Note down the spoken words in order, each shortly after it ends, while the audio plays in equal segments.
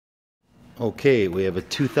Okay, we have a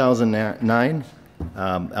 2009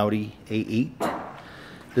 Audi A8.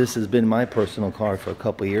 This has been my personal car for a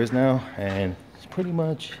couple of years now, and it's pretty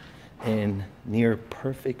much in near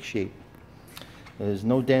perfect shape. There's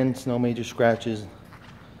no dents, no major scratches.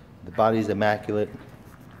 The body's immaculate.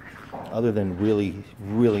 Other than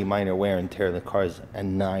really minor wear and tear, the car's a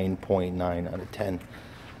 9.9 out of 10.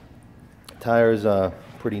 Tires are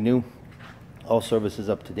pretty new. All services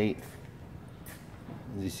up to date.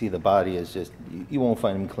 As you see, the body is just, you won't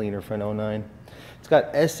find them cleaner for an 09. It's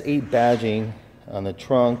got S8 badging on the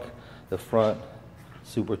trunk, the front,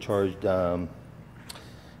 supercharged emblems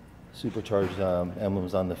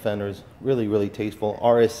on the fenders. Really tasteful.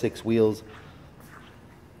 RS6 wheels.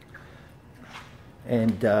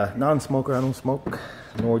 And non-smoker, I don't smoke,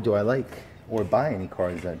 nor do I like or buy any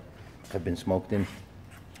cars that have been smoked in.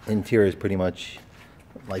 Interior is pretty much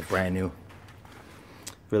like brand new.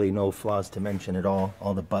 Really no flaws to mention at all.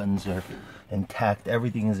 All the buttons are intact.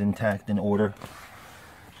 Everything is intact, in order.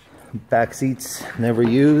 Back seats never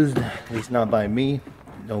used, at least not by me.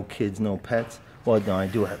 No kids, no pets. Well, no, I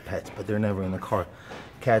do have pets, but they're never in the car.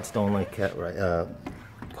 Cats don't like car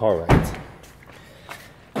rides.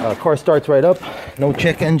 Car starts right up. No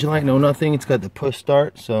check engine light, no nothing. It's got the push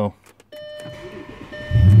start, so.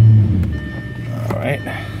 All right.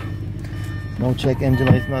 No check engine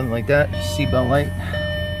lights, nothing like that. Seatbelt light.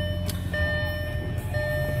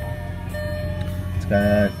 It's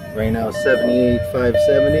got right now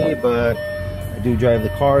 78,570, but I do drive the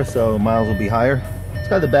car, so miles will be higher. It's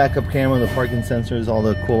got the backup camera, the parking sensors, all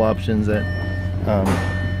the cool options that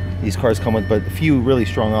these cars come with, but a few really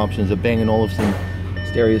strong options. A Bang & Olufsen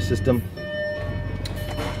stereo system.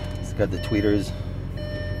 It's got the tweeters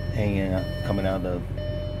hanging out, coming out of the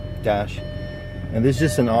dash, and this is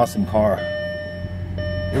just an awesome car.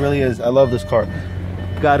 It really is. I love this car.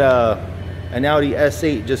 Got an Audi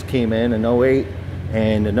S8 just came in, an 08,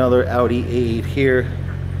 and another Audi A8 here.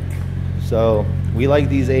 So we like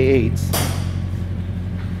these A8s.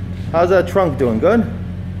 How's that trunk doing? Good?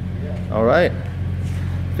 Yeah. All right.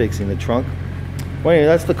 Fixing the trunk. Well, anyway,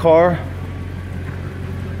 that's the car.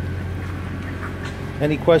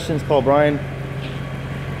 Any questions, call Brian.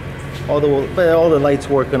 All the lights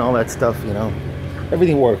work and all that stuff, you know.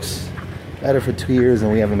 Everything works. Had it for 2 years,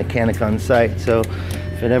 and we have a mechanic on site, so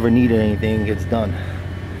if it ever needed anything, it's done.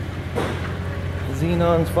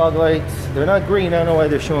 Xenons, fog lights, they're not green. I don't know why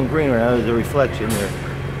they're showing green right now. There's a reflection.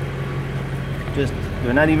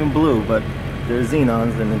 They're not even blue, but they're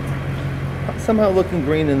xenons, and it's somehow looking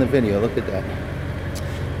green in the video. Look at that.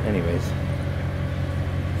 Anyways.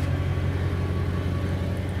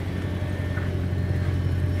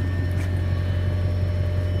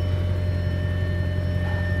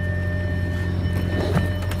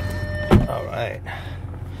 Alright,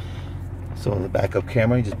 so the backup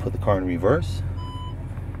camera, you just put the car in reverse,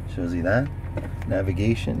 shows you that.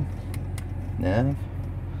 Navigation, nav,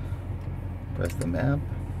 press the map,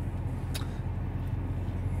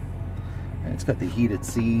 and it's got the heated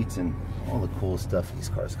seats and all the cool stuff these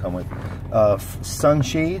cars come with.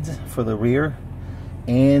 Sunshades for the rear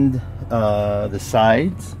and the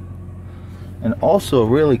sides. And also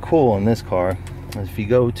really cool in this car, if you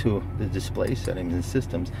go to the display settings and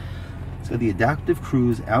systems, so the adaptive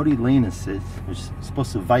cruise Audi lane assist, which is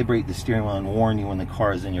supposed to vibrate the steering wheel and warn you when the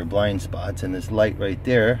car is in your blind spots, and this light right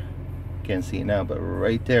there, can't see it now, but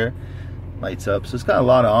right there lights up. So it's got a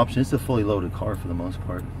lot of options. It's a fully loaded car for the most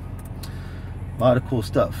part. A lot of cool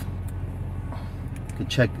stuff. You can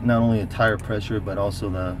check not only the tire pressure, but also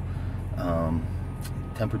the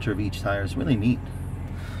temperature of each tire. It's really neat.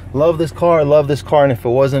 Love this car, and if it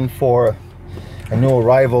wasn't for a new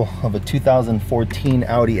arrival of a 2014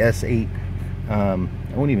 Audi S8, I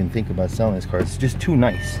wouldn't even think about selling this car. It's just too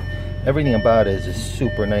nice. Everything about it is just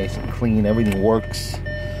super nice and clean. Everything works,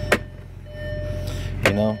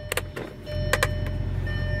 you know.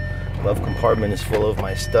 Glove compartment is full of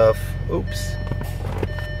my stuff. Oops.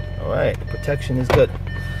 All right, protection is good.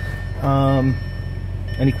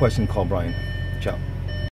 Any question, call Brian. Ciao.